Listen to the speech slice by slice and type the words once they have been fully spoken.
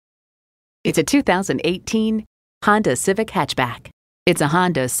It's a 2018 Honda Civic hatchback. It's a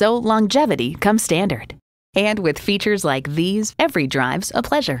Honda, so longevity comes standard. And with features like these, every drive's a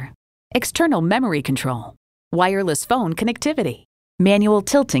pleasure. External memory control, wireless phone connectivity, manual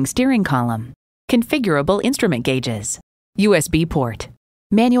tilting steering column, configurable instrument gauges, USB port,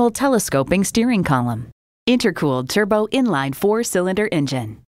 manual telescoping steering column, intercooled turbo inline 4-cylinder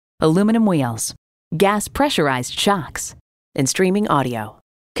engine, aluminum wheels, gas pressurized shocks, and streaming audio.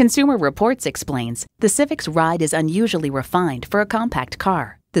 Consumer Reports explains the Civic's ride is unusually refined for a compact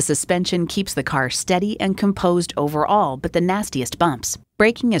car. The suspension keeps the car steady and composed overall, but the nastiest bumps.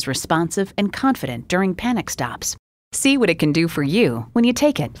 Braking is responsive and confident during panic stops. See what it can do for you when you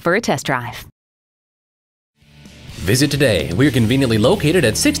take it for a test drive. Visit today. We're conveniently located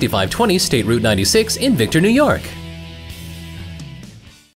at 6520 State Route 96 in Victor, New York.